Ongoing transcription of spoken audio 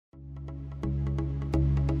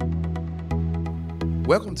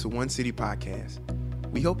Welcome to One City Podcast.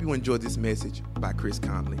 We hope you enjoyed this message by Chris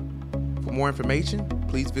Conley. For more information,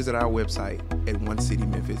 please visit our website at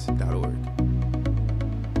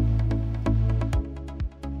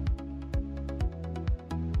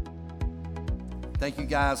onecitymemphis.org. Thank you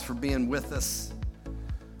guys for being with us.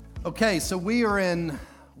 Okay, so we are in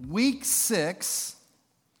week 6,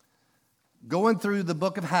 going through the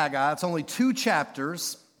book of Haggai. It's only 2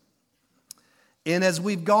 chapters. And as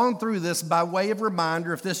we've gone through this, by way of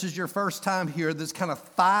reminder, if this is your first time here, there's kind of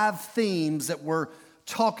 5 themes that we're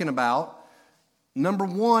talking about. Number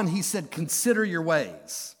 1, he said, consider your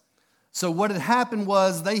ways. So what had happened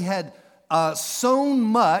was they had sown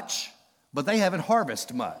much, but they haven't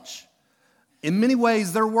harvested much. In many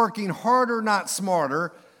ways, they're working harder, not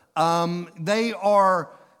smarter. They are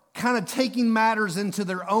kind of taking matters into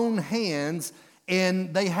their own hands,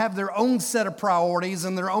 and they have their own set of priorities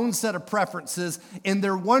and their own set of preferences, and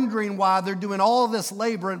they're wondering why they're doing all this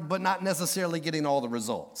labor but not necessarily getting all the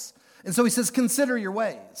results. And so he says, consider your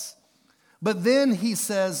ways. But then he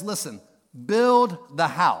says, listen, build the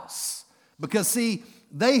house. Because see,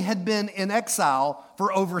 they had been in exile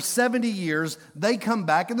for over 70 years. They come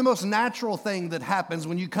back, and the most natural thing that happens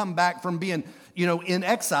when you come back from being, in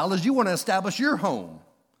exile is you want to establish your home.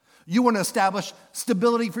 You want to establish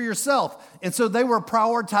stability for yourself. And so they were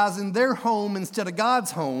prioritizing their home instead of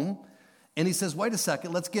God's home. And he says, wait a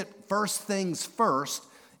second, let's get first things first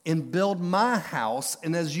and build my house.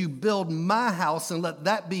 And as you build my house and let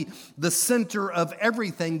that be the center of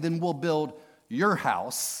everything, then we'll build your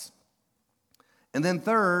house. And then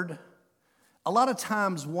third, a lot of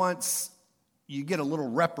times once you get a little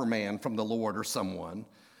reprimand from the Lord or someone,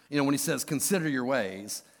 when he says, consider your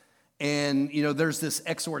ways, and, there's this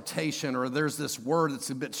exhortation or there's this word that's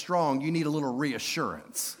a bit strong, you need a little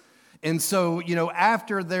reassurance. And so,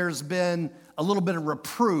 after there's been a little bit of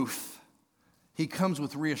reproof, he comes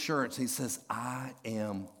with reassurance. He says, I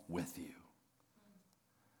am with you.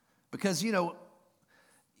 Because, you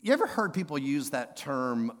ever heard people use that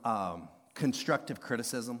term, constructive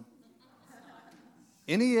criticism?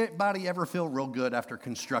 Anybody ever feel real good after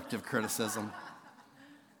constructive criticism?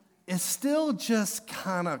 It's still just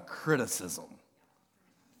kind of criticism,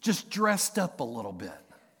 just dressed up a little bit.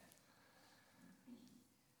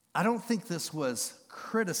 I don't think this was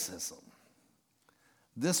criticism.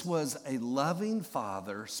 This was a loving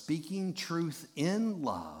father speaking truth in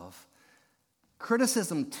love.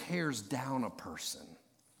 Criticism tears down a person.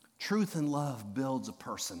 Truth and love builds a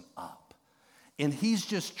person up. And he's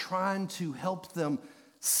just trying to help them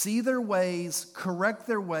see their ways, correct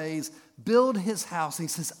their ways, build his house. And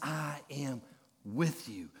he says, I am with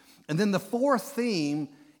you. And then the 4th theme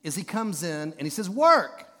is he comes in and he says,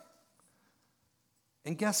 work.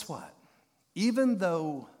 And guess what? Even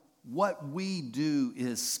though what we do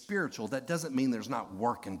is spiritual, that doesn't mean there's not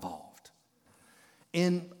work involved.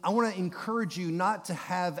 And I want to encourage you not to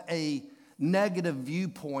have a negative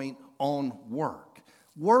viewpoint on work.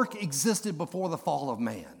 Work existed before the fall of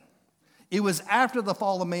man. It was after the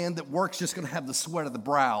fall of man that work's just going to have the sweat of the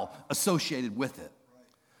brow associated with it.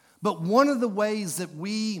 But one of the ways that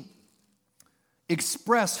we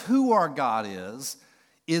express who our God is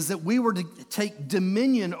that we were to take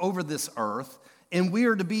dominion over this earth, and we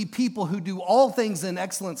are to be people who do all things in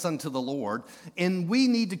excellence unto the Lord. And we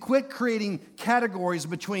need to quit creating categories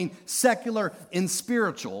between secular and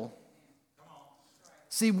spiritual.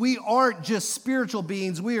 See, we aren't just spiritual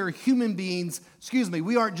beings, we are human beings.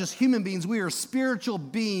 We aren't just human beings, we are spiritual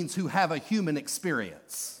beings who have a human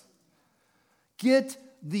experience. Get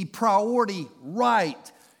the priority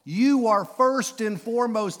right. You are first and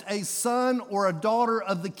foremost a son or a daughter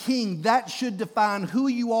of the King. That should define who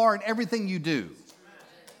you are and everything you do.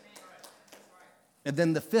 And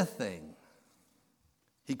then the 5th thing,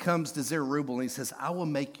 he comes to Zerubbabel and he says, I will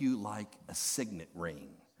make you like a signet ring.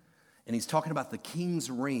 And he's talking about the king's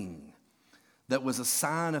ring that was a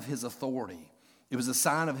sign of his authority. It was a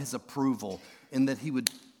sign of his approval, and that he would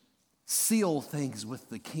seal things with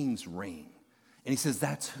the king's ring. And he says,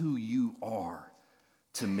 that's who you are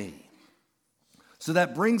to me. So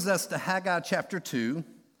that brings us to Haggai chapter 2,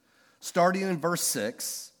 starting in verse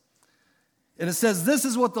 6. And it says, this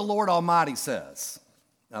is what the Lord Almighty says.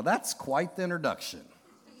 Now that's quite the introduction.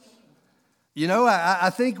 I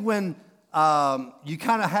think when you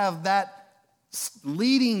kind of have that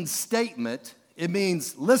leading statement, it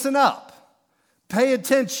means listen up, pay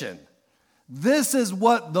attention. This is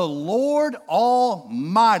what the Lord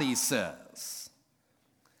Almighty says.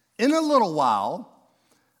 In a little while,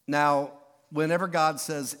 now, whenever God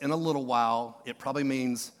says in a little while, it probably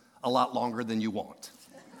means a lot longer than you want.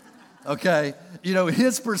 Okay,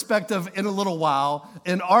 his perspective in a little while,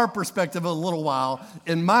 and our perspective in a little while,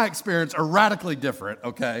 in my experience, are radically different,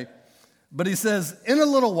 okay? But he says, in a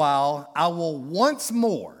little while, I will once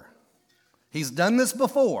more, he's done this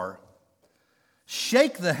before,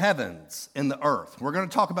 shake the heavens and the earth. We're going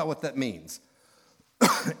to talk about what that means.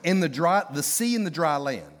 In the sea and the dry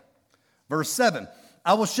land. Verse 7,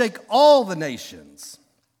 I will shake all the nations,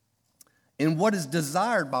 and what is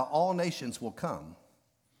desired by all nations will come.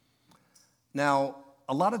 Now,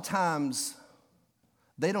 a lot of times,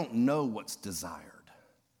 they don't know what's desired,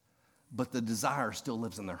 but the desire still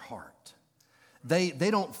lives in their heart. They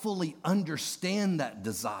don't fully understand that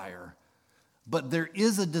desire, but there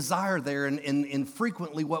is a desire there, and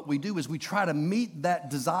frequently what we do is we try to meet that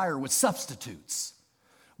desire with substitutes.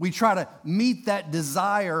 We try to meet that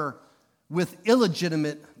desire with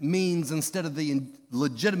illegitimate means instead of the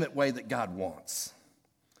legitimate way that God wants.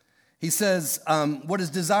 He says, what is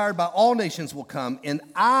desired by all nations will come, and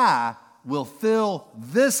I will fill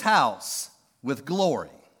this house with glory.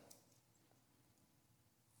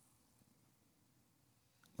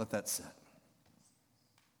 Let that sit.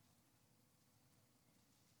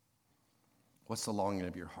 What's the longing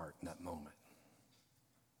of your heart in that moment?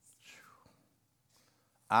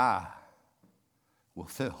 I will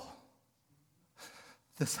fill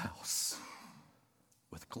this house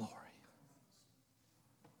with glory.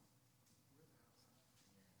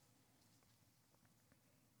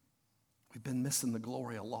 We've been missing the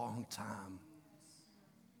glory a long time.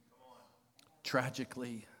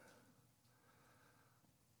 Tragically,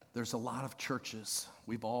 there's a lot of churches.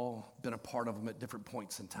 We've all been a part of them at different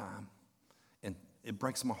points in time. And it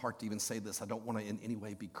breaks my heart to even say this. I don't want to in any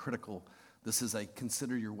way be critical. This is a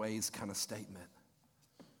consider your ways kind of statement.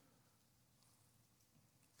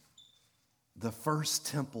 The first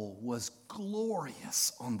temple was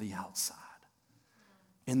glorious on the outside.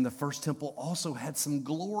 And the first temple also had some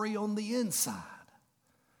glory on the inside.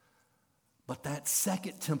 But that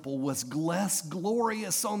second temple was less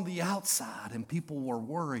glorious on the outside, and people were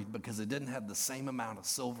worried because it didn't have the same amount of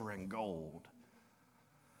silver and gold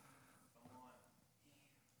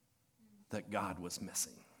that God was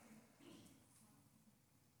missing.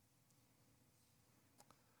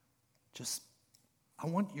 I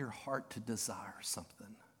want your heart to desire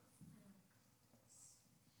something.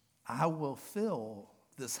 I will fill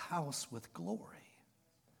this house with glory.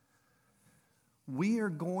 We are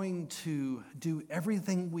going to do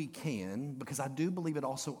everything we can, because I do believe it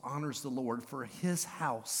also honors the Lord, for his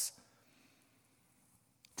house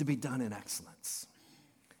to be done in excellence.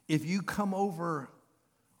 If you come over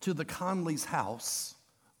to the Conley's house,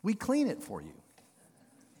 we clean it for you.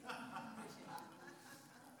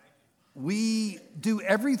 We do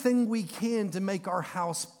everything we can to make our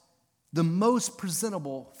house the most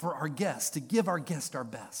presentable for our guests, to give our guests our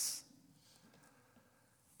best.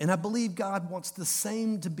 And I believe God wants the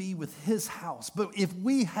same to be with his house. But if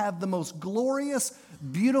we have the most glorious,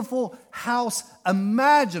 beautiful house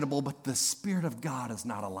imaginable, but the Spirit of God is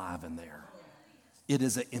not alive in there, it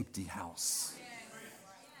is an empty house.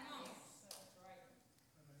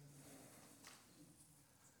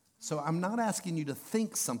 So I'm not asking you to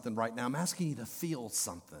think something right now. I'm asking you to feel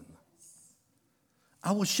something.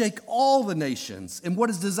 I will shake all the nations, and what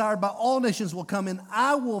is desired by all nations will come, and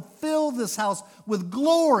I will fill this house with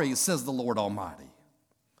glory, says the Lord Almighty.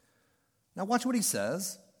 Now watch what he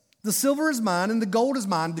says. The silver is mine and the gold is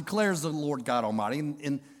mine, declares the Lord God Almighty.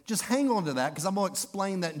 And just hang on to that, because I'm going to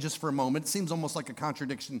explain that in just for a moment. It seems almost like a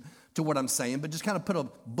contradiction to what I'm saying, but just kind of put a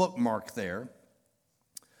bookmark there.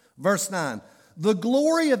 Verse 9. The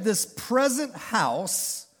glory of this present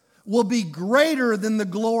house will be greater than the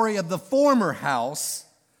glory of the former house.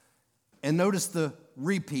 And notice the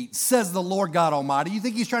repeat, says the Lord God Almighty. You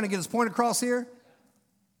think he's trying to get his point across here?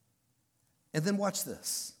 And then watch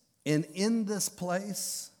this. And in this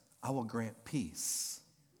place, I will grant peace,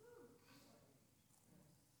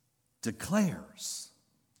 declares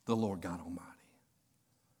the Lord God Almighty.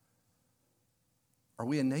 Are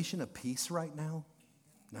we a nation of peace right now?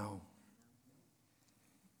 No.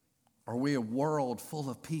 Are we a world full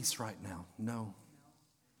of peace right now? No.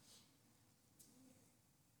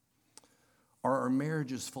 Are our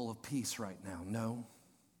marriages full of peace right now? No.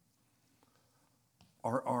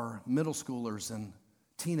 Are our middle schoolers and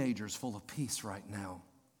teenagers full of peace right now?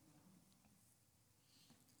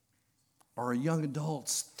 Are our young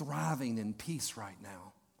adults thriving in peace right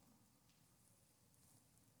now?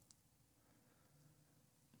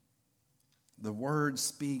 The word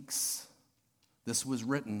speaks. This was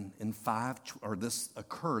written in this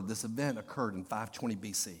event occurred in 520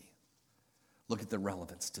 BC. Look at the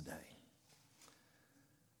relevance today.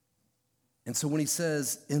 And so when he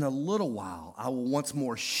says, in a little while, I will once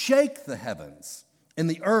more shake the heavens and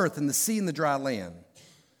the earth and the sea and the dry land.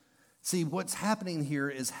 See, what's happening here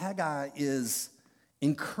is Haggai is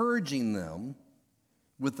encouraging them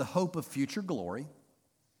with the hope of future glory.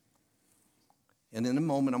 And in a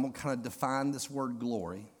moment, I'm going to kind of define this word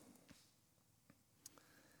glory.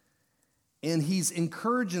 And he's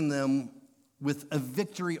encouraging them with a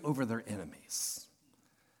victory over their enemies.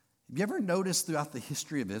 Have you ever noticed throughout the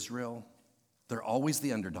history of Israel, they're always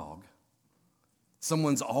the underdog?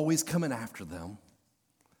 Someone's always coming after them.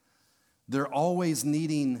 They're always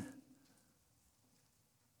needing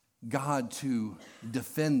God to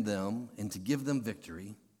defend them and to give them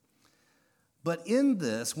victory. But in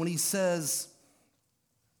this, when he says,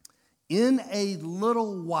 in a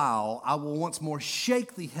little while, I will once more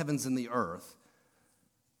shake the heavens and the earth.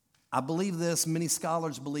 I believe this, many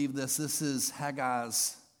scholars believe this. This is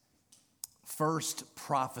Haggai's first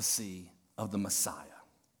prophecy of the Messiah.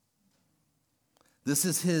 This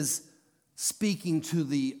is his speaking to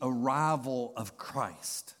the arrival of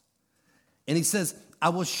Christ. And he says, I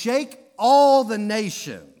will shake all the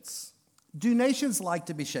nations. Do nations like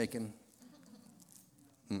to be shaken?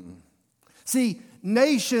 See,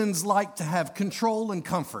 nations like to have control and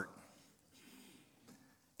comfort.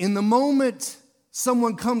 In the moment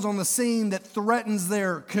someone comes on the scene that threatens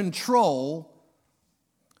their control,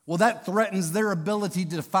 well, that threatens their ability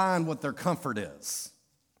to define what their comfort is.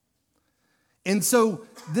 And so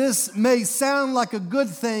this may sound like a good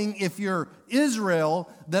thing if you're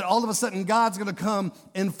Israel, that all of a sudden God's going to come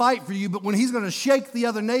and fight for you, but when he's going to shake the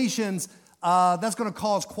other nations, that's going to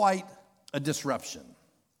cause quite a disruption,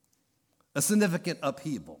 a significant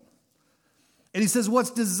upheaval. And he says,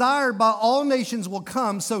 what's desired by all nations will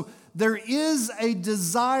come. So there is a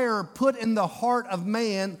desire put in the heart of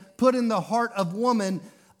man, put in the heart of woman,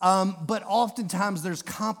 but oftentimes there's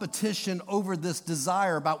competition over this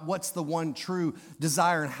desire about what's the one true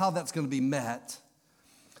desire and how that's going to be met.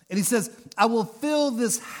 And he says, I will fill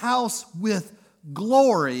this house with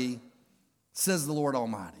glory, says the Lord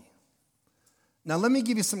Almighty. Now let me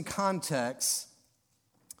give you some context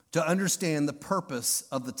to understand the purpose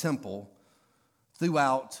of the temple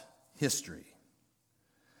throughout history.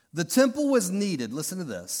 The temple was needed, listen to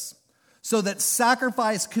this, so that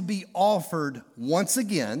sacrifice could be offered once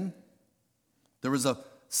again. There was a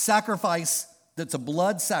sacrifice that's a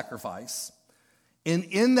blood sacrifice. And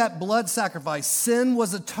in that blood sacrifice, sin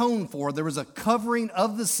was atoned for. There was a covering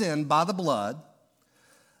of the sin by the blood.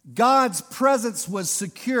 God's presence was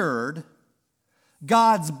secured.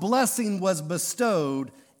 God's blessing was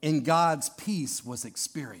bestowed. And God's peace was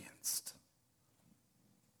experienced.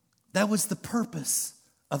 That was the purpose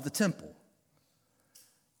of the temple.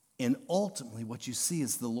 And ultimately, what you see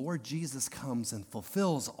is the Lord Jesus comes and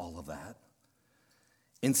fulfills all of that.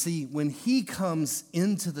 And see, when he comes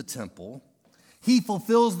into the temple, he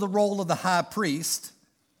fulfills the role of the high priest.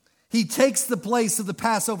 He takes the place of the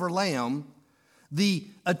Passover lamb, the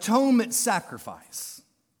atonement sacrifice.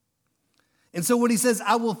 And so when he says,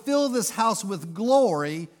 I will fill this house with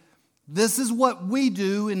glory, this is what we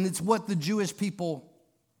do, and it's what the Jewish people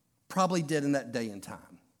probably did in that day and time.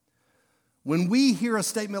 When we hear a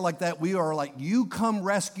statement like that, we are like, you come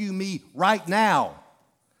rescue me right now.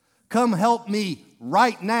 Come help me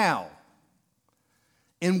right now.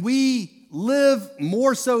 And we live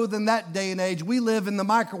more so than that day and age. We live in the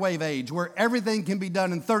microwave age where everything can be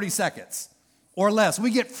done in 30 seconds or less. We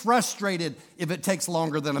get frustrated if it takes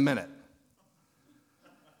longer than a minute.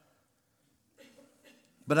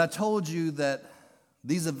 But I told you that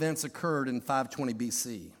these events occurred in 520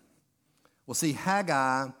 BC. Well, see,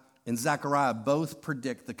 Haggai and Zechariah both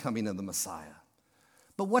predict the coming of the Messiah.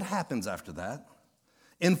 But what happens after that?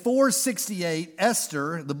 In 468,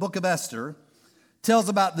 Esther, the book of Esther, tells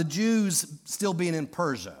about the Jews still being in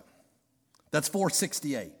Persia. That's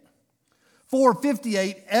 468.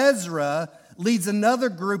 458, Ezra leads another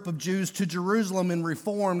group of Jews to Jerusalem and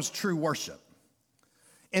reforms true worship.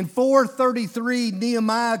 In 433,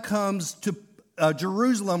 Nehemiah comes to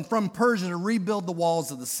Jerusalem from Persia to rebuild the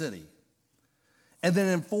walls of the city. And then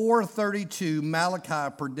in 432,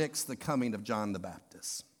 Malachi predicts the coming of John the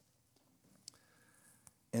Baptist.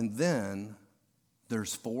 And then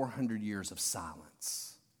there's 400 years of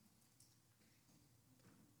silence.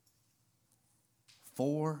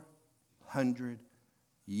 400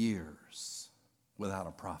 years without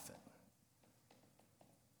a prophet.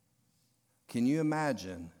 Can you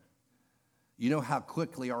imagine? You know how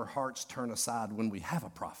quickly our hearts turn aside when we have a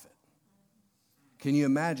prophet. Can you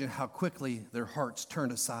imagine how quickly their hearts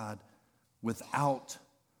turn aside without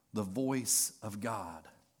the voice of God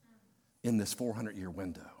in this 400-year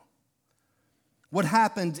window? What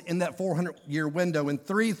happened in that 400-year window? In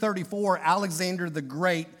 334, Alexander the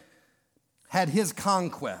Great had his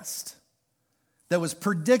conquest that was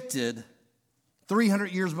predicted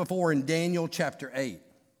 300 years before in Daniel chapter 8.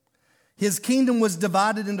 His kingdom was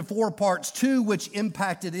divided into 4 parts, 2 which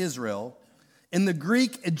impacted Israel, and the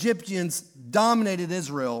Greek Egyptians dominated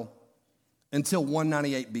Israel until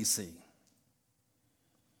 198 BC.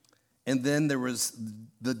 And then there was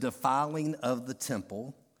the defiling of the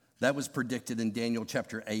temple. That was predicted in Daniel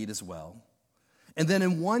chapter 8 as well. And then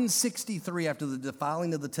in 163, after the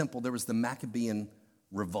defiling of the temple, there was the Maccabean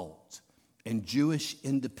revolt. And Jewish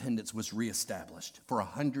independence was reestablished for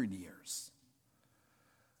 100 years.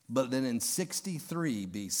 But then in 63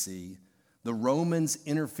 BC, the Romans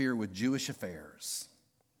interfere with Jewish affairs.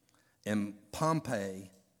 And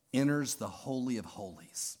Pompey enters the Holy of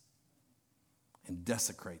Holies and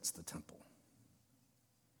desecrates the temple.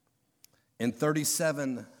 In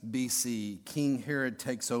 37 BC, King Herod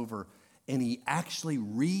takes over and he actually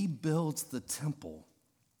rebuilds the temple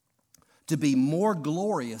to be more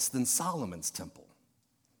glorious than Solomon's temple.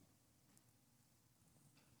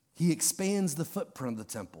 He expands the footprint of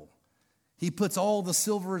the temple. He puts all the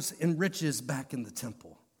silvers and riches back in the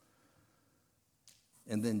temple.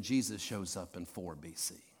 And then Jesus shows up in 4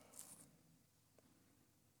 BC.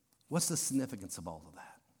 What's the significance of all of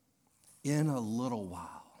that? In a little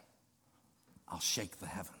while, I'll shake the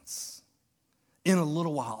heavens. In a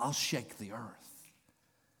little while, I'll shake the earth.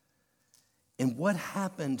 And what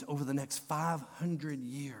happened over the next 500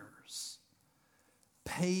 years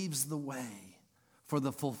paves the way for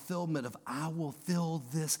the fulfillment of I will fill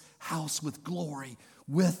this house with glory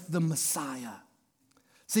with the Messiah.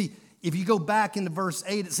 See, if you go back into verse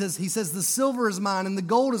 8, he says, the silver is mine and the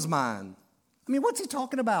gold is mine. I mean, what's he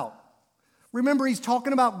talking about? Remember, he's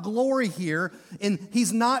talking about glory here, and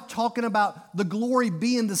he's not talking about the glory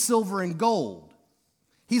being the silver and gold.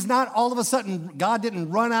 He's not all of a sudden, God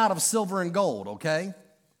didn't run out of silver and gold, okay?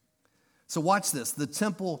 So watch this. The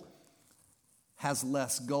temple has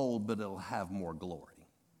less gold, but it'll have more glory.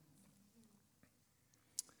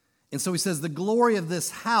 And so he says, the glory of this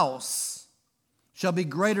house shall be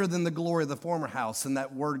greater than the glory of the former house. And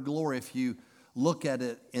that word glory, if you look at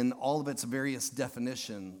it in all of its various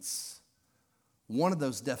definitions, one of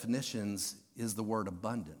those definitions is the word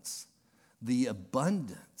abundance. The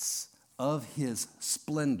abundance of his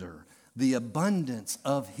splendor, the abundance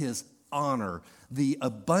of his honor, the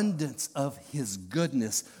abundance of his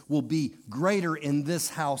goodness will be greater in this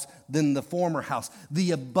house than the former house.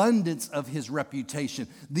 The abundance of his reputation,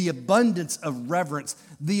 the abundance of reverence,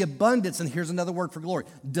 the abundance, and here's another word for glory,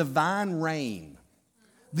 divine reign.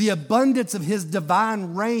 The abundance of his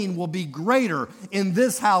divine reign will be greater in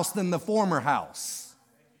this house than the former house.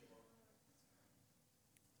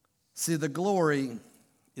 See, the glory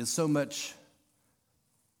is so much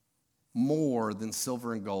more than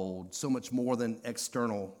silver and gold, so much more than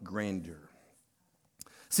external grandeur.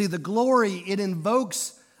 See, the glory, it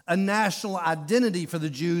invokes a national identity for the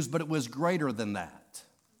Jews, but it was greater than that.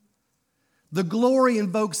 The glory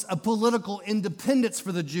invokes a political independence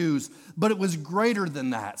for the Jews, but it was greater than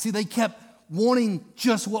that. See, they kept wanting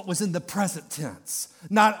just what was in the present tense,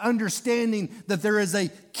 not understanding that there is a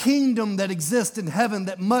kingdom that exists in heaven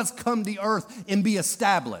that must come to earth and be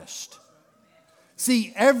established.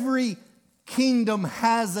 See, every kingdom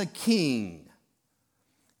has a king,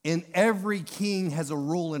 and every king has a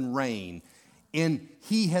rule and reign, and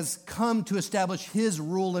he has come to establish his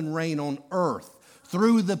rule and reign on earth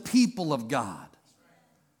through the people of God.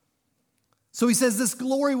 So he says this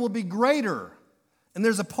glory will be greater. And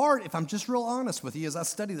there's a part, if I'm just real honest with you, as I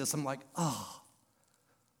study this, I'm like, oh,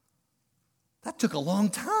 that took a long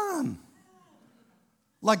time.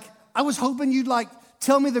 Like, I was hoping you'd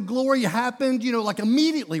tell me the glory happened,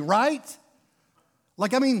 immediately, right?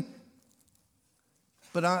 But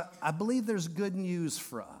I believe there's good news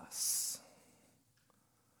for us.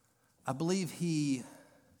 I believe he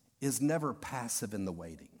is never passive in the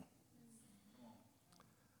waiting.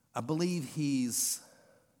 I believe he's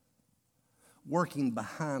working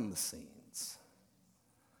behind the scenes.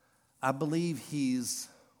 I believe he's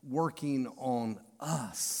working on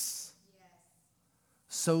us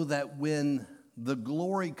so that when the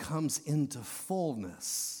glory comes into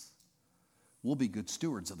fullness, we'll be good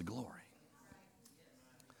stewards of the glory.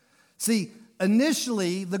 See,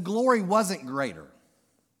 initially, the glory wasn't greater.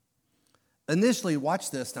 Initially,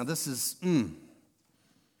 watch this. Now, this is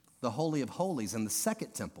the Holy of Holies in the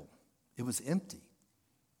second temple. It was empty.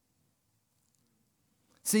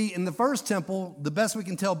 See, in the first temple, the best we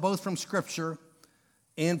can tell both from Scripture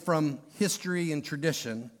and from history and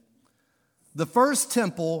tradition, the first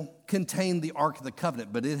temple contained the Ark of the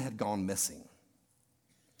Covenant, but it had gone missing.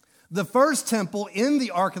 The first temple in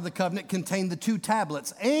the Ark of the Covenant contained the 2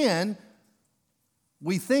 tablets, and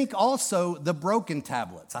we think also the broken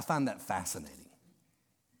tablets. I find that fascinating.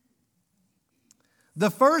 The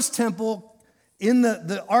first temple in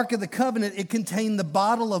the Ark of the Covenant, it contained the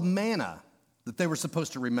bottle of manna that they were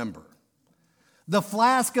supposed to remember, the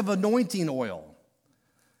flask of anointing oil,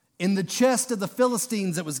 in the chest of the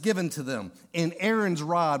Philistines that was given to them, and Aaron's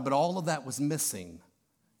rod, but all of that was missing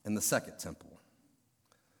in the second temple.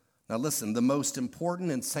 Now listen, the most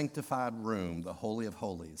important and sanctified room, the Holy of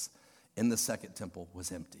Holies, in the second temple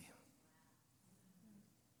was empty.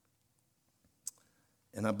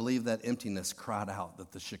 And I believe that emptiness cried out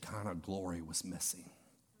that the Shekinah glory was missing.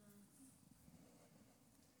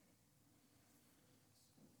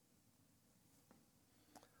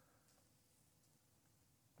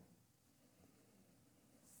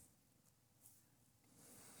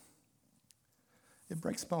 It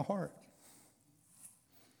breaks my heart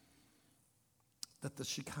that the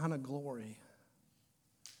Shekinah glory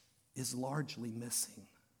is largely missing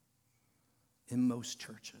in most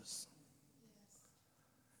churches.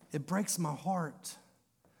 It breaks my heart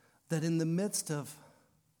that in the midst of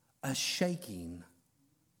a shaking,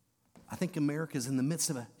 I think America is in the midst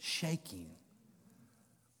of a shaking,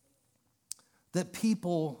 that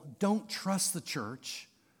people don't trust the church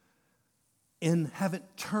and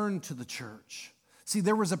haven't turned to the church. See,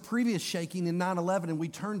 there was a previous shaking in 9/11, and we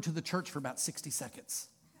turned to the church for about 60 seconds.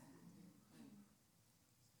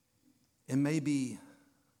 And maybe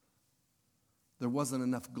there wasn't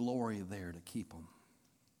enough glory there to keep them.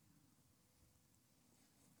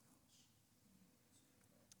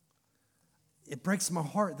 It breaks my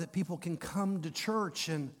heart that people can come to church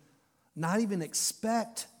and not even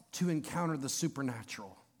expect to encounter the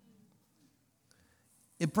supernatural.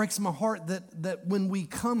 It breaks my heart that when we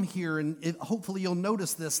come here, and hopefully you'll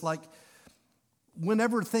notice this, like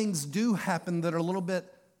whenever things do happen that are a little bit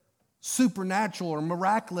supernatural or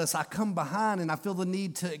miraculous, I come behind and I feel the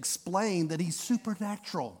need to explain that he's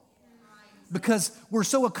supernatural. Because we're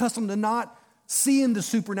so accustomed to not seeing the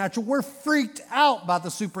supernatural. We're freaked out by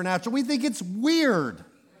the supernatural. We think it's weird.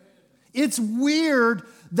 It's weird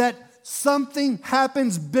that something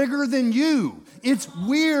happens bigger than you. It's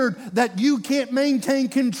weird that you can't maintain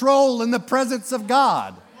control in the presence of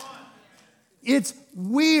God. It's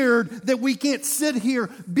weird that we can't sit here,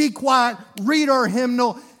 be quiet, read our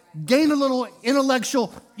hymnal, gain a little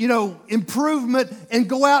intellectual, improvement, and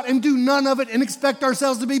go out and do none of it and expect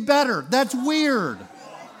ourselves to be better. That's weird.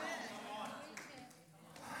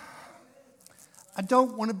 I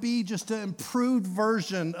don't want to be just an improved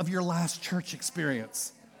version of your last church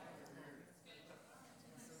experience.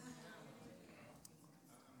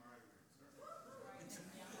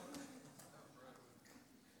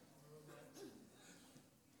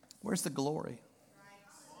 Where's the glory?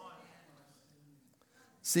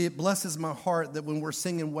 See, it blesses my heart that when we're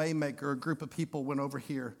singing Waymaker, a group of people went over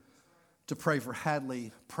here to pray for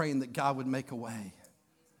Hadley, praying that God would make a way.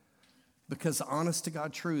 Because honest to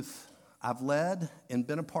God truth, I've led and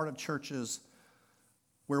been a part of churches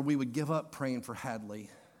where we would give up praying for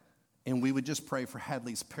Hadley, and we would just pray for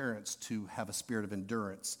Hadley's parents to have a spirit of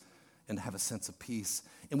endurance and have a sense of peace.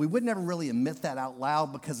 And we would never really admit that out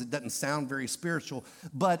loud because it doesn't sound very spiritual,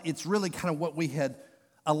 but it's really kind of what we had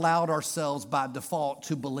allowed ourselves by default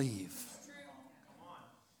to believe.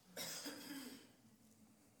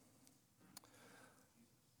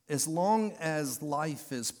 As long as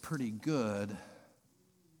life is pretty good,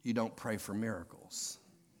 you don't pray for miracles.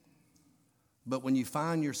 But when you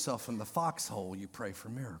find yourself in the foxhole, you pray for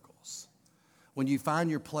miracles. When you find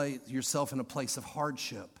yourself in a place of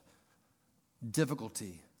hardship,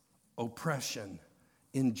 difficulty, oppression,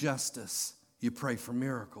 injustice, you pray for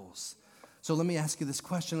miracles. So let me ask you this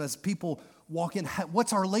question. As people walk in,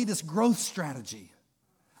 what's our latest growth strategy?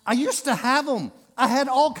 I used to have them. I had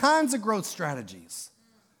all kinds of growth strategies.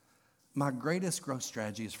 My greatest growth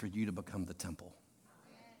strategy is for you to become the temple.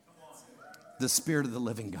 The Spirit of the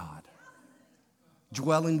living God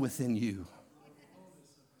dwelling within you.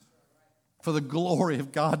 For the glory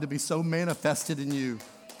of God to be so manifested in you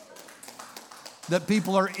that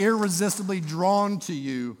people are irresistibly drawn to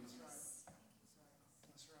you,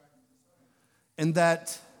 and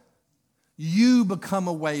that you become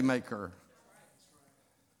a way maker.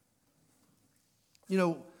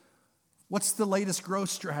 What's the latest growth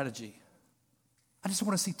strategy? I just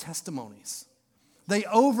want to see testimonies. They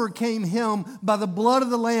overcame him by the blood of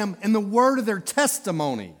the Lamb and the word of their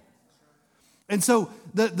testimony. And so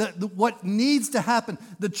what needs to happen,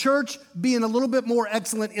 the church being a little bit more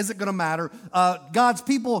excellent isn't going to matter. God's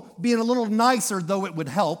people being a little nicer, though it would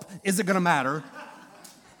help, isn't going to matter.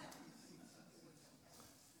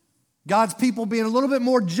 God's people being a little bit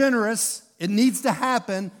more generous. It needs to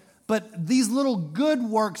happen, but these little good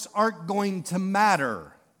works aren't going to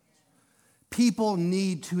matter. People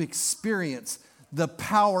need to experience the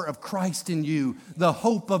power of Christ in you, the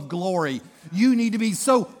hope of glory. You need to be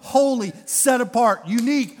so holy, set apart,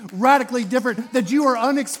 unique, radically different that you are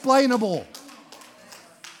unexplainable.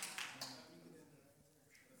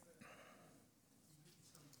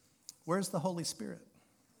 Where's the Holy Spirit?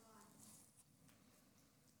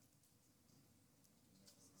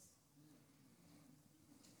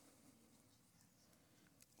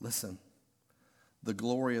 Listen, the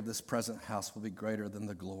glory of this present house will be greater than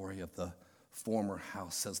the glory of the former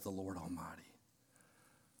house, says the Lord Almighty.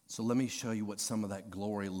 So let me show you what some of that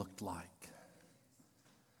glory looked like.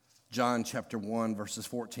 John chapter 1, verses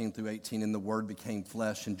 14 through 18, and the Word became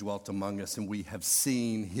flesh and dwelt among us, and we have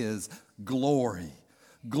seen his glory.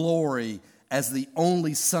 Glory as the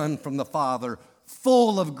only Son from the Father,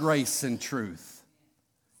 full of grace and truth.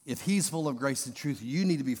 If he's full of grace and truth, you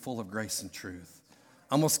need to be full of grace and truth.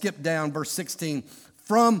 I'm going to skip down verse 16.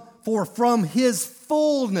 For from his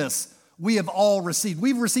fullness we have all received.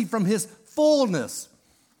 We've received from his fullness.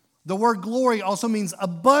 The word glory also means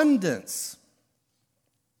abundance.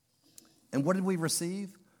 And what did we receive?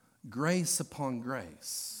 Grace upon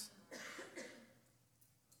grace.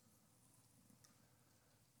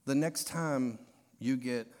 The next time you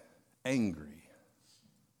get angry,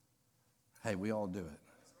 hey, we all do it.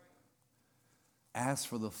 Ask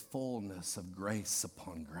for the fullness of grace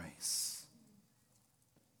upon grace.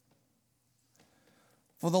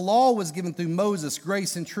 For the law was given through Moses,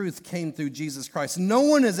 grace and truth came through Jesus Christ. No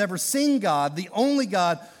one has ever seen God, the only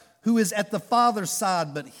God who is at the Father's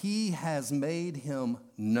side, but he has made him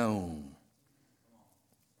known.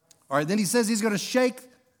 All right, then he says he's going to shake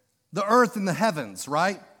the earth and the heavens,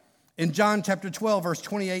 right? In John chapter 12, verse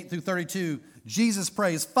 28 through 32, Jesus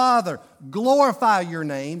prays, Father, glorify your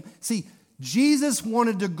name. See, Jesus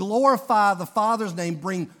wanted to glorify the Father's name,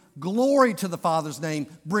 bring glory to the Father's name,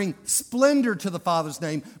 bring splendor to the Father's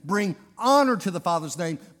name, bring honor to the Father's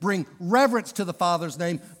name, bring reverence to the Father's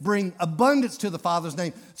name, bring abundance to the Father's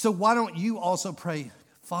name. So why don't you also pray,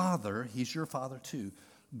 Father, he's your Father too,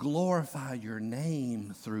 glorify your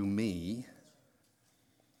name through me.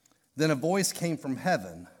 Then a voice came from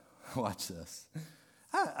heaven. Watch this.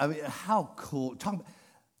 I mean, how cool.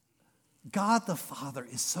 God the Father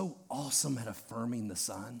is so awesome at affirming the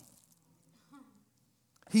Son.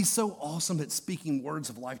 He's so awesome at speaking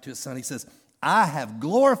words of life to his Son. He says, I have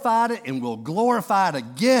glorified it and will glorify it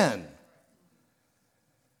again.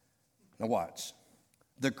 Now watch.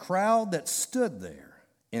 The crowd that stood there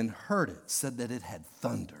and heard it said that it had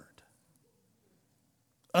thundered.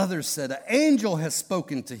 Others said, an angel has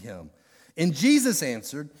spoken to him. And Jesus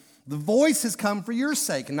answered, the voice has come for your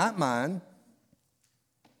sake, not mine.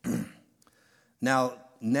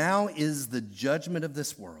 Now is the judgment of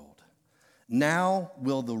this world. Now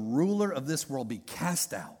will the ruler of this world be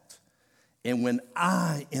cast out. And when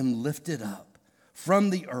I am lifted up from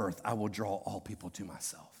the earth, I will draw all people to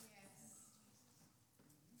myself.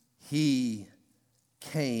 He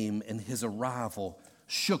came and his arrival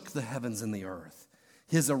shook the heavens and the earth.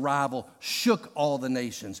 His arrival shook all the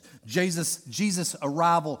nations. Jesus'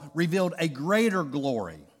 arrival revealed a greater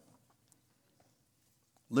glory.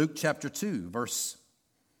 Luke chapter 2, verse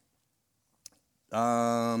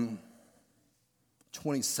 27.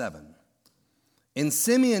 And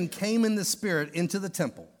Simeon came in the Spirit into the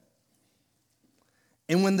temple.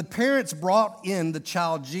 And when the parents brought in the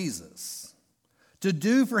child Jesus to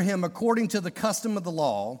do for him according to the custom of the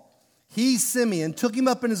law, he, Simeon, took him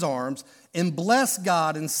up in his arms and blessed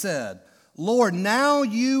God and said, Lord, now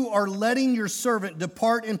you are letting your servant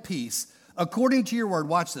depart in peace according to your word.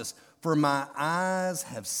 Watch this. For my eyes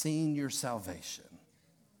have seen your salvation.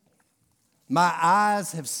 My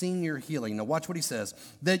eyes have seen your healing. Now watch what he says.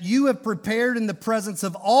 That you have prepared in the presence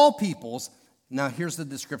of all peoples. Now here's the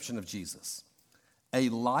description of Jesus. A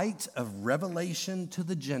light of revelation to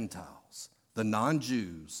the Gentiles, the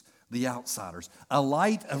non-Jews, the outsiders. A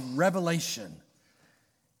light of revelation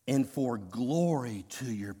and for glory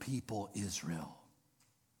to your people Israel.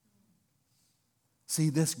 See,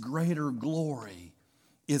 this greater glory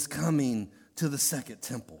is coming to the second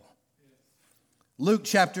temple. Luke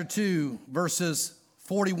chapter 2, verses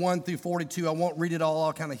 41 through 42. I won't read it all.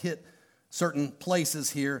 I'll kind of hit certain places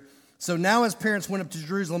here. So now his parents went up to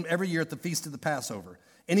Jerusalem every year at the feast of the Passover.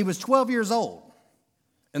 And he was 12 years old.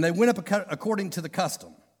 And they went up according to the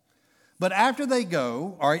custom. But after they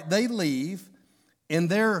go, all right, they leave, and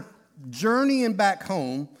they're journeying back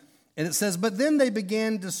home. And it says, but then they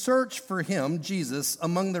began to search for him, Jesus,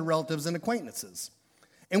 among their relatives and acquaintances.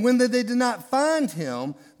 And when they did not find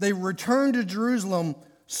him, they returned to Jerusalem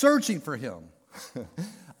searching for him.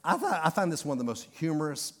 I find this one of the most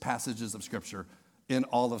humorous passages of Scripture in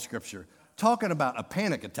all of Scripture. Talking about a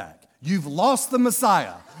panic attack. You've lost the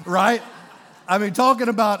Messiah, right? I mean, talking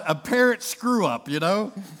about a parent screw up, you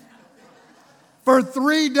know? For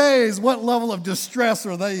 3 days, what level of distress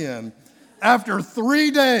are they in? After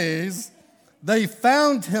 3 days, they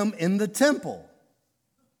found him in the temple.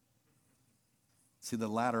 See, the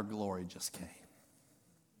latter glory just came.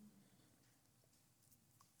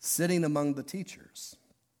 Sitting among the teachers,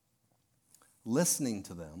 listening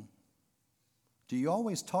to them. Do you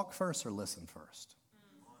always talk first or listen first?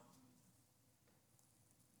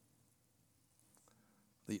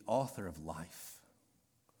 The author of life,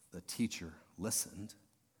 the teacher, listened,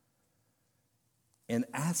 and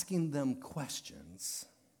asking them questions.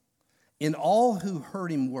 And all who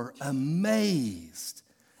heard him were amazed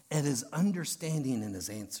at his understanding and his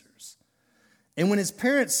answers. And when his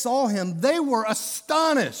parents saw him, they were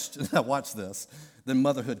astonished. Now watch this. Then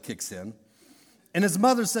motherhood kicks in. And his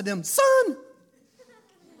mother said to him, "Son,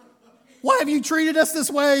 why have you treated us this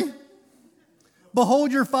way?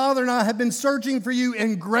 Behold, your father and I have been searching for you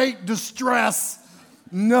in great distress."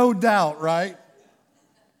 No doubt, right?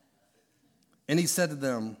 And he said to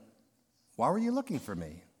them, "Why were you looking for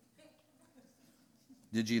me?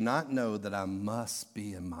 Did you not know that I must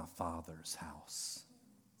be in my Father's house?"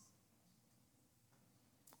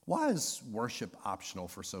 Why is worship optional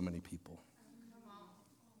for so many people?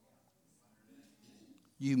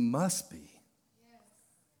 You must be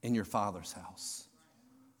in your Father's house.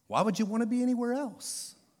 Why would you want to be anywhere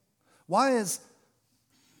else? Why is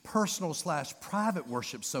personal/private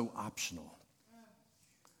worship so optional?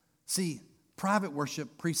 See, private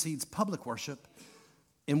worship precedes public worship.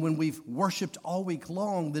 And when we've worshiped all week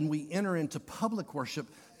long, then we enter into public worship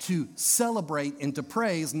to celebrate and to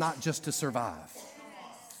praise, not just to survive.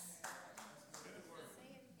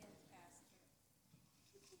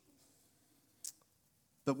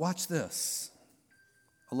 But watch this.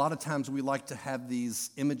 A lot of times we like to have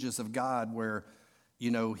these images of God where,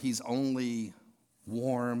 he's only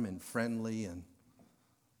warm and friendly and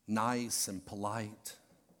nice and polite.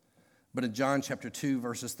 But in John chapter 2,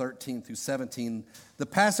 verses 13 through 17, the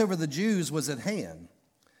Passover of the Jews was at hand.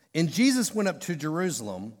 And Jesus went up to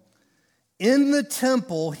Jerusalem. In the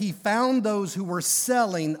temple, he found those who were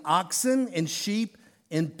selling oxen and sheep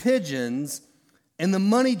and pigeons and the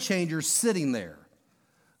money changers sitting there.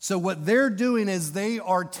 So what they're doing is they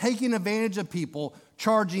are taking advantage of people,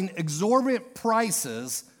 charging exorbitant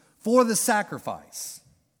prices for the sacrifice,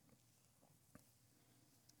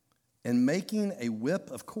 and making a whip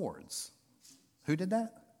of cords. Who did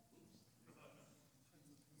that?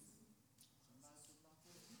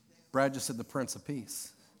 Brad just said the Prince of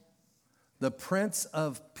Peace. The Prince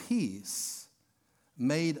of Peace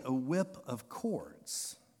made a whip of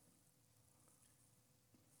cords.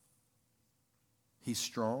 He's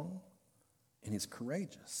strong and he's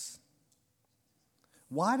courageous.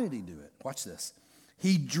 Why did he do it? Watch this.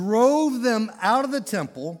 He drove them out of the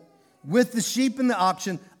temple with the sheep and the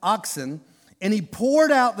oxen, and he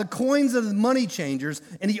poured out the coins of the money changers,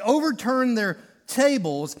 and he overturned their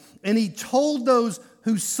tables, and he told those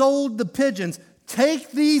who sold the pigeons,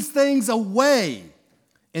 "Take these things away,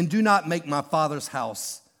 and do not make my Father's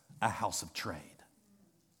house a house of trade."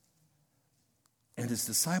 And his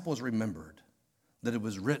disciples remembered that it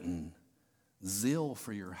was written, "Zeal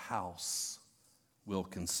for your house will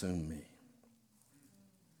consume me."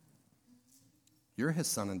 You're his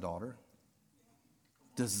son and daughter.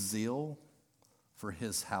 Does zeal for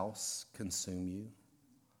his house consume you?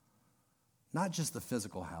 Not just the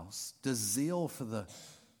physical house. Does zeal for the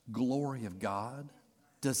glory of God?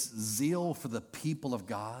 Does zeal for the people of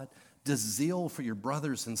God? Does zeal for your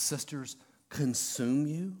brothers and sisters consume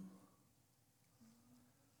you?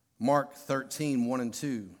 Mark 13, 1 and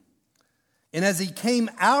 2. And as he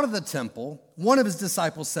came out of the temple, one of his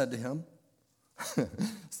disciples said to him,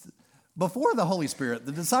 before the Holy Spirit,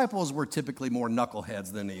 the disciples were typically more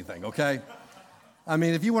knuckleheads than anything, okay? I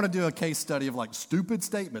mean, if you want to do a case study of like stupid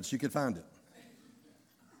statements, you could find it.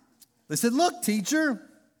 They said, "Look, teacher,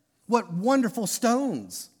 what wonderful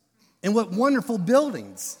stones and what wonderful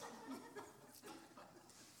buildings."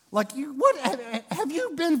 Like, what? Have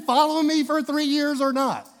you been following me for 3 years or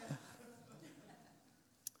not?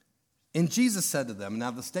 And Jesus said to them,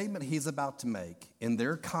 now the statement he's about to make in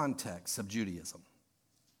their context of Judaism,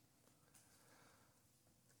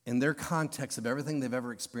 in their context of everything they've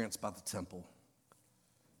ever experienced about the temple,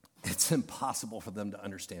 it's impossible for them to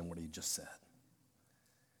understand what he just said.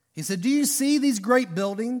 He said, "Do you see these great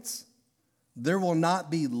buildings? There will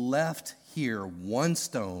not be left here one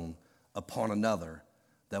stone upon another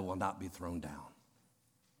that will not be thrown down.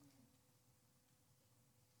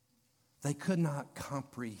 They could not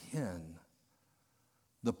comprehend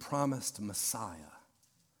the promised Messiah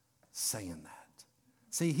saying that.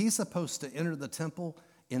 See, he's supposed to enter the temple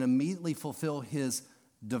and immediately fulfill his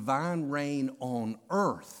divine reign on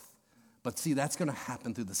earth. But see, that's going to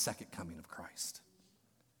happen through the second coming of Christ.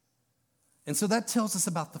 And so that tells us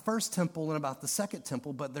about the first temple and about the second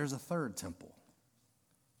temple, but there's a third temple.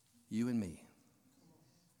 You and me.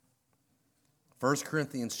 1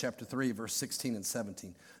 Corinthians chapter 3, verse 16 and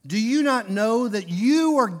 17. Do you not know that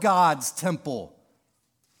you are God's temple?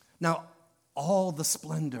 Now, all the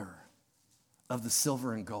splendor of the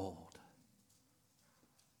silver and gold.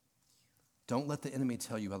 Don't let the enemy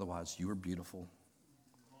tell you otherwise. You are beautiful.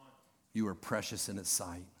 You are precious in his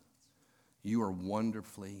sight. You are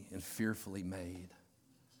wonderfully and fearfully made.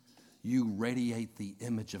 You radiate the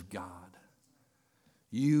image of God.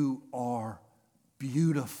 You are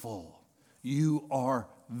beautiful. You are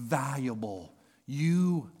valuable.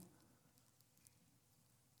 You,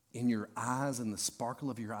 in your eyes and the sparkle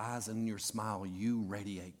of your eyes and in your smile, you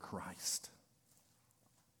radiate Christ.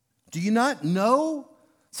 Do you not know?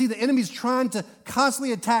 See, the enemy's trying to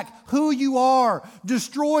constantly attack who you are,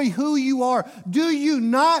 destroy who you are. Do you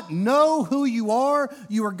not know who you are?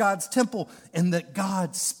 You are God's temple, and that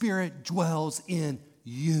God's Spirit dwells in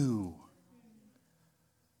you.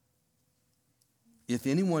 If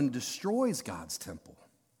anyone destroys God's temple,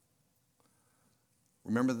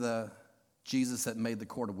 remember the Jesus that made the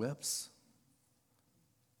cord of whips?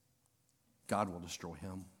 God will destroy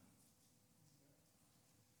him.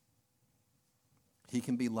 He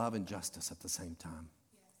can be love and justice at the same time.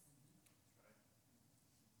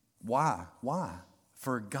 Why? Why?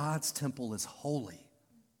 For God's temple is holy.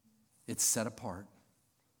 It's set apart.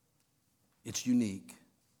 It's unique.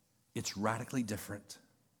 It's radically different.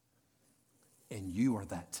 And you are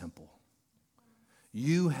that temple.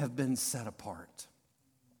 You have been set apart.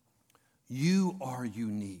 You are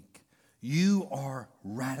unique. You are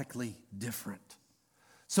radically different.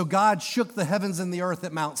 So God shook the heavens and the earth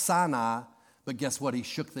at Mount Sinai, but guess what? He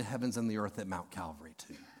shook the heavens and the earth at Mount Calvary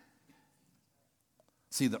too.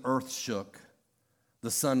 See, the earth shook,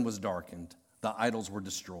 the sun was darkened, the idols were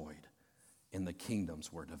destroyed, and the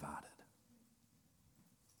kingdoms were divided.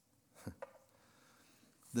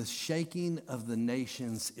 The shaking of the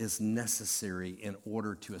nations is necessary in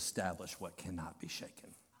order to establish what cannot be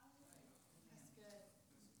shaken.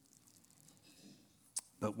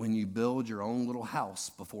 But when you build your own little house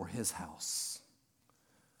before his house,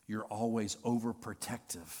 you're always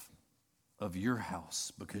overprotective of your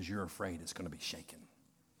house because you're afraid it's going to be shaken.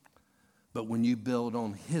 But when you build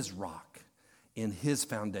on his rock, in his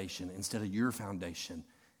foundation, instead of your foundation,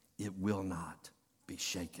 it will not be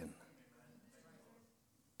shaken.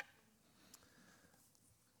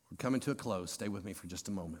 We're coming to a close. Stay with me for just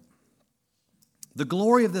a moment. The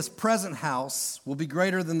glory of this present house will be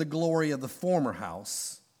greater than the glory of the former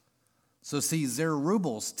house. So see,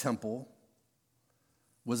 Zerubbabel's temple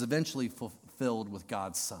was eventually fulfilled with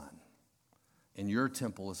God's Son. And your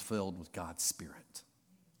temple is filled with God's Spirit.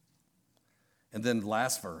 And then the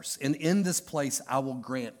last verse. And in this place I will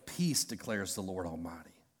grant peace, declares the Lord Almighty.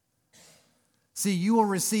 See, you will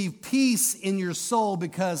receive peace in your soul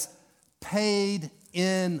because paid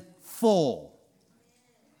in full.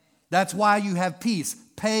 That's why you have peace,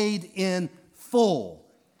 paid in full.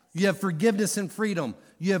 You have forgiveness and freedom.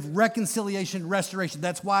 You have reconciliation and restoration.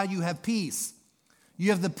 That's why you have peace.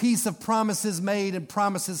 You have the peace of promises made and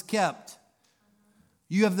promises kept.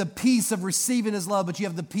 You have the peace of receiving his love, but you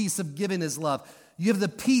have the peace of giving his love. You have the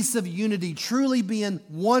peace of unity, truly being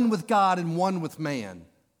one with God and one with man.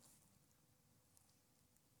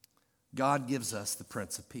 God gives us the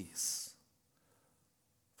Prince of Peace.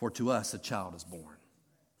 For to us a child is born,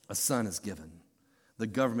 a son is given. The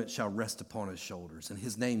government shall rest upon his shoulders, and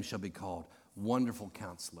his name shall be called Wonderful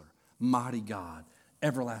Counselor, Mighty God,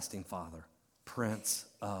 Everlasting Father, Prince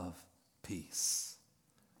of Peace.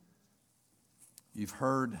 You've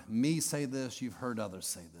heard me say this, you've heard others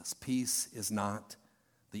say this. Peace is not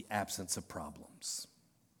the absence of problems.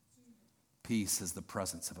 Peace is the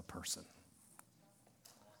presence of a person.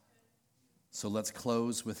 So let's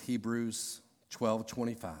close with Hebrews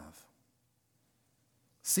 12:25.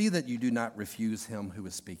 See that you do not refuse him who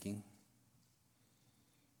is speaking.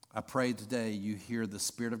 I pray today you hear the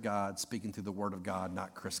Spirit of God speaking through the Word of God,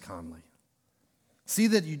 not Chris Conley. See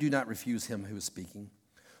that you do not refuse him who is speaking.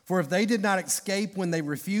 For if they did not escape when they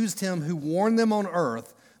refused him who warned them on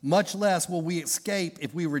earth, much less will we escape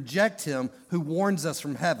if we reject him who warns us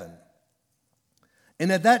from heaven.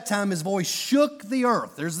 And at that time his voice shook the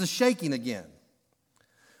earth. There's the shaking again.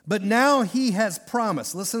 But now he has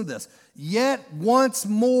promised, listen to this, yet once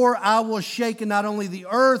more I will shake not only the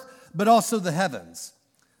earth, but also the heavens.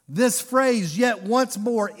 This phrase, yet once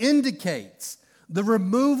more, indicates the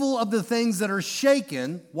removal of the things that are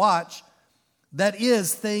shaken, watch, that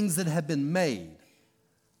is, things that have been made.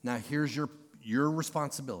 Now here's your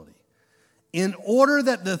responsibility. In order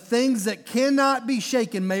that the things that cannot be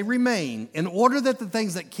shaken may remain,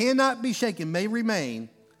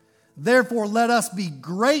 therefore let us be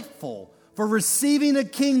grateful for receiving a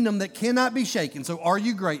kingdom that cannot be shaken. So are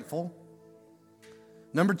you grateful?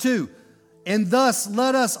 Number 2, and thus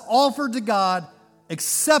let us offer to God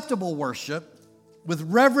acceptable worship with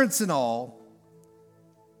reverence and awe,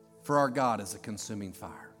 for our God is a consuming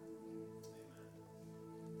fire.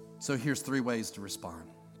 So here's 3 ways to respond.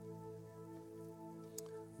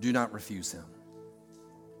 Do not refuse him.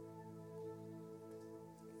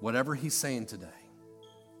 Whatever he's saying today.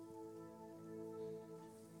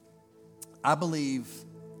 I believe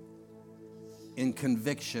in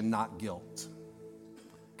conviction, not guilt.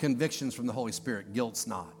 Conviction's from the Holy Spirit, guilt's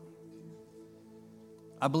not.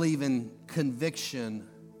 I believe in conviction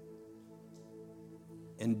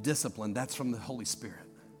and discipline, that's from the Holy Spirit.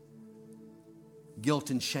 Guilt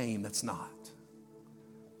and shame, that's not.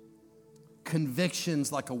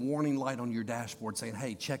 Conviction's like a warning light on your dashboard saying,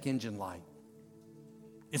 hey, check engine light.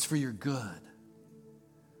 It's for your good.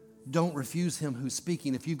 Don't refuse him who's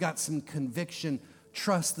speaking. If you've got some conviction,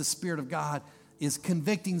 trust the Spirit of God is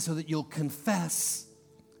convicting so that you'll confess.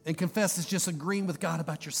 And confess is just agreeing with God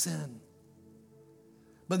about your sin.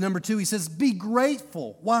 But number 2, he says, be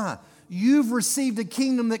grateful. Why? You've received a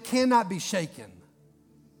kingdom that cannot be shaken.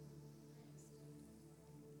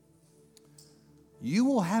 You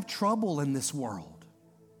will have trouble in this world,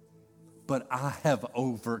 but I have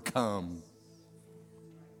overcome.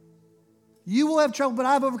 You will have trouble, but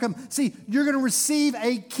I've overcome. See, you're going to receive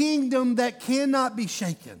a kingdom that cannot be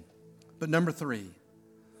shaken. But number 3,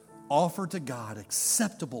 offer to God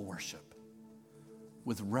acceptable worship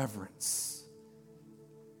with reverence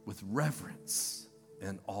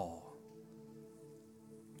and awe.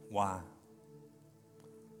 Why?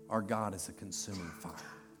 Our God is a consuming fire.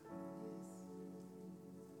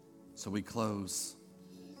 So we close.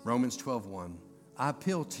 Romans 12:1. I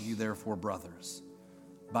appeal to you, therefore, brothers,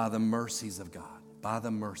 by the mercies of God,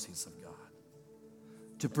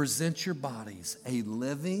 to present your bodies a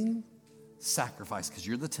living sacrifice, because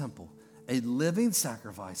you're the temple, a living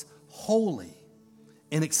sacrifice, holy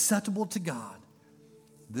and acceptable to God.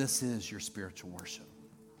 This is your spiritual worship.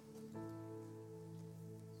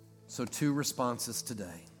 So 2 responses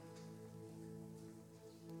today.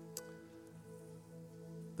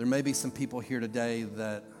 There may be some people here today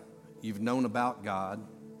that you've known about God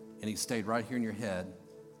and he stayed right here in your head,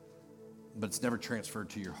 but it's never transferred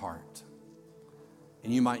to your heart.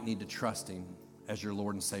 And you might need to trust him as your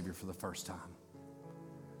Lord and Savior for the first time.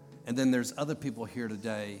 And then there's other people here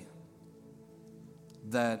today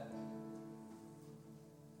that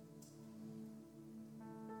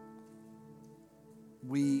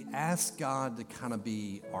we ask God to kind of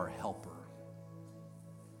be our helper.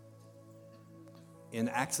 And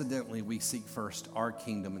accidentally, we seek first our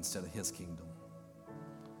kingdom instead of his kingdom.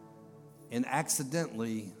 And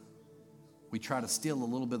accidentally, we try to steal a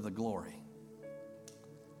little bit of the glory.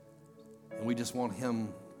 And we just want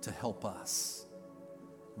him to help us.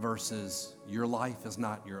 Versus, your life is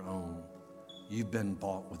not your own. You've been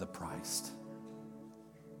bought with a price.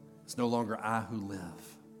 It's no longer I who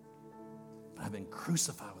live, but I've been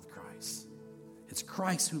crucified with Christ. It's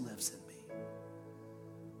Christ who lives in me.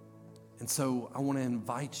 And so I want to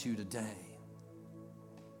invite you today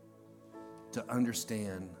to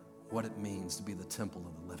understand what it means to be the temple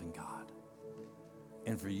of the living God.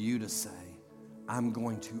 And for you to say, I'm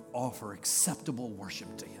going to offer acceptable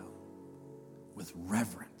worship to him with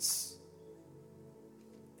reverence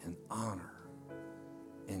and honor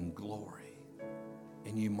and glory.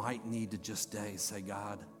 And you might need to just today say,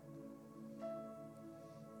 God,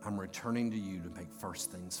 I'm returning to you to make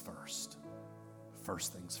first things first.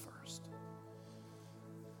 First things first.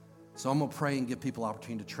 So I'm going to pray and give people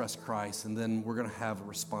opportunity to trust Christ, and then we're going to have a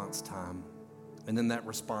response time. And in that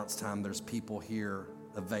response time, there's people here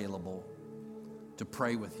available to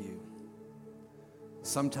pray with you.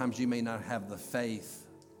 Sometimes you may not have the faith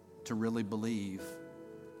to really believe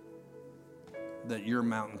that your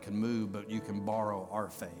mountain can move, but you can borrow our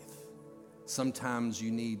faith. Sometimes you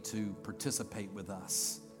need to participate with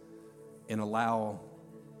us and allow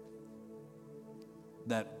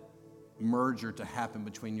that merger to happen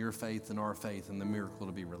between your faith and our faith, and the miracle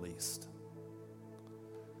to be released.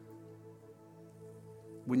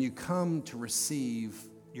 when you come to receive,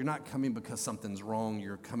 you're not coming because something's wrong,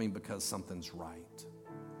 you're coming because something's right.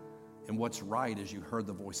 And what's right is you heard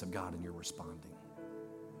the voice of God and you're responding.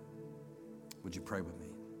 Would you pray with me?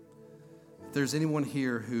 If there's anyone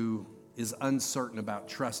here who is uncertain about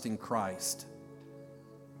trusting Christ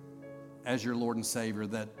as your Lord and Savior,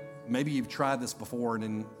 that maybe you've tried this before and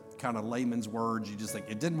in kind of layman's words, you just think,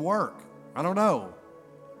 it didn't work. I don't know.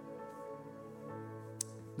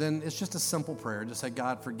 Then it's just a simple prayer. Just say,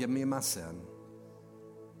 God, forgive me of my sin.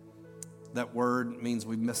 That word means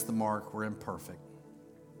we've missed the mark. We're imperfect.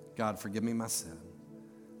 God, forgive me my sin.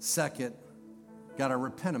 Second, God, I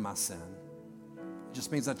repent of my sin. It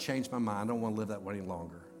just means I changed my mind. I don't want to live that way any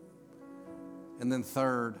longer. And then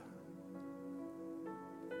third,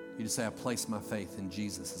 you just say, I place my faith in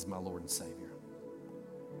Jesus as my Lord and Savior.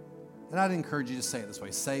 And I'd encourage you to say it this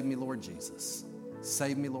way. Save me, Lord Jesus.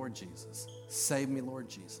 Save me, Lord Jesus. Save me, Lord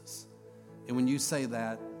Jesus. And when you say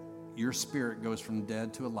that, your spirit goes from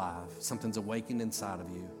dead to alive. Something's awakened inside of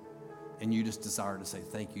you. And you just desire to say,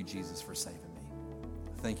 thank you, Jesus, for saving me.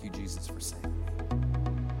 Thank you, Jesus, for saving me.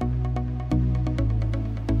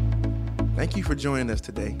 Thank you for joining us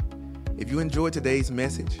today. If you enjoyed today's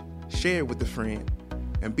message, share it with a friend.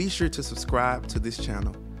 And be sure to subscribe to this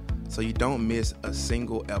channel so you don't miss a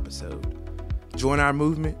single episode. Join our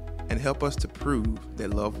movement and help us to prove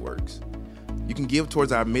that love works. You can give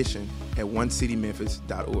towards our mission at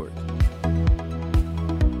onecitymemphis.org.